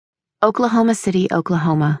Oklahoma City,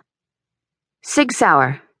 Oklahoma. Sig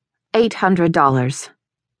Sauer, $800.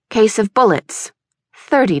 Case of bullets,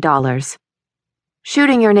 $30.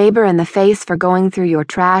 Shooting your neighbor in the face for going through your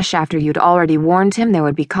trash after you'd already warned him there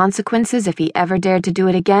would be consequences if he ever dared to do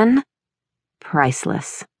it again?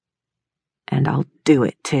 Priceless. And I'll do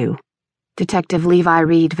it, too, Detective Levi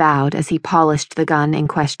Reed vowed as he polished the gun in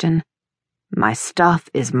question. My stuff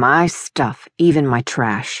is my stuff, even my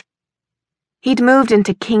trash. He'd moved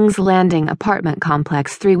into King's Landing apartment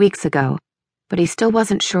complex 3 weeks ago, but he still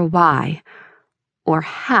wasn't sure why. Or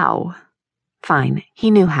how. Fine,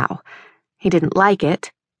 he knew how. He didn't like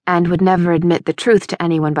it, and would never admit the truth to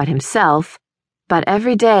anyone but himself, but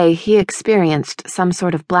every day he experienced some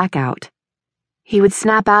sort of blackout. He would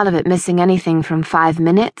snap out of it missing anything from 5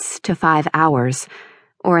 minutes to 5 hours,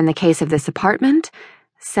 or in the case of this apartment,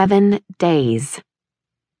 7 days.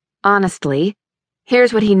 Honestly,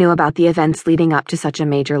 here's what he knew about the events leading up to such a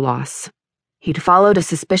major loss. He'd followed a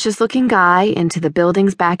suspicious-looking guy into the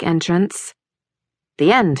building's back entrance.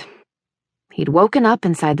 The end. He'd woken up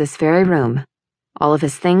inside this very room, all of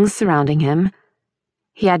his things surrounding him.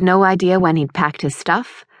 He had no idea when he'd packed his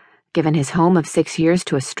stuff, given his home of 6 years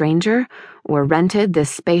to a stranger, or rented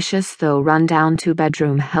this spacious though run-down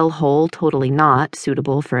 2-bedroom hellhole totally not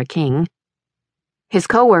suitable for a king. His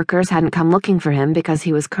co-workers hadn't come looking for him because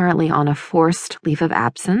he was currently on a forced leave of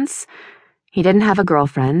absence. He didn't have a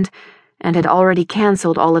girlfriend, and had already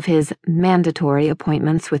canceled all of his mandatory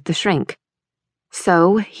appointments with the shrink.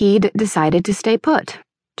 So he'd decided to stay put,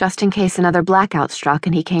 just in case another blackout struck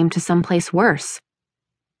and he came to someplace worse.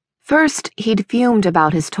 First, he'd fumed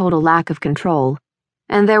about his total lack of control,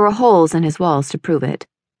 and there were holes in his walls to prove it.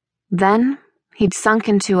 Then, he'd sunk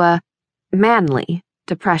into a manly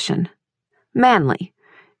depression. Manly.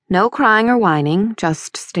 No crying or whining,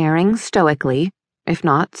 just staring stoically, if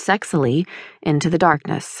not sexily, into the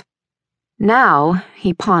darkness. Now,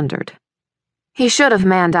 he pondered. He should have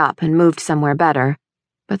manned up and moved somewhere better,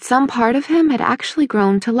 but some part of him had actually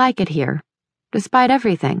grown to like it here, despite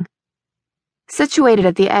everything. Situated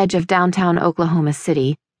at the edge of downtown Oklahoma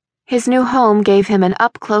City, his new home gave him an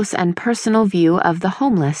up-close and personal view of the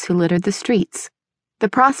homeless who littered the streets, the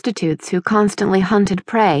prostitutes who constantly hunted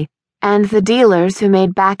prey, and the dealers who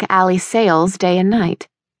made back-alley sales day and night.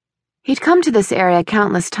 He'd come to this area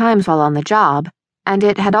countless times while on the job, and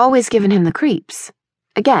it had always given him the creeps,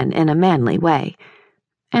 again in a manly way.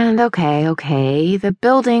 And okay, the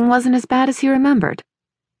building wasn't as bad as he remembered.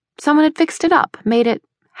 Someone had fixed it up, made it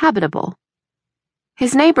habitable.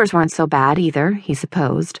 His neighbors weren't so bad either, he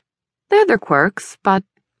supposed. They had their quirks, but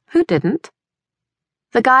who didn't?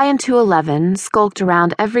 The guy in 211 skulked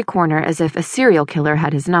around every corner as if a serial killer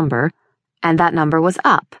had his number, and that number was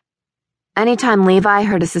up. Anytime Levi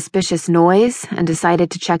heard a suspicious noise and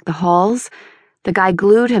decided to check the halls, the guy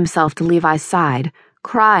glued himself to Levi's side,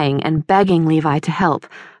 crying and begging Levi to help,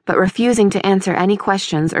 but refusing to answer any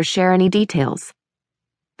questions or share any details.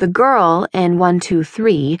 The girl in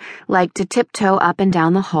 123 liked to tiptoe up and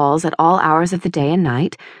down the halls at all hours of the day and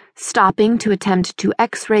night, stopping to attempt to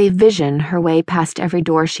X-ray vision her way past every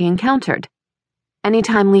door she encountered.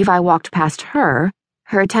 Anytime Levi walked past her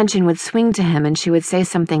attention would swing to him and she would say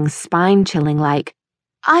something spine-chilling like,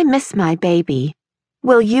 "I miss my baby.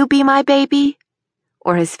 Will you be my baby?"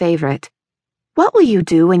 Or his favorite, "What will you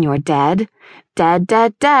do when you're dead? Dead,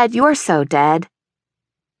 dead, dead, you're so dead."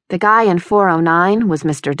 The guy in 409 was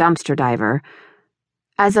Mr. Dumpster Diver.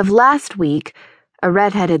 As of last week, a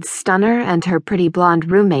red-headed stunner and her pretty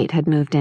blonde roommate had moved in.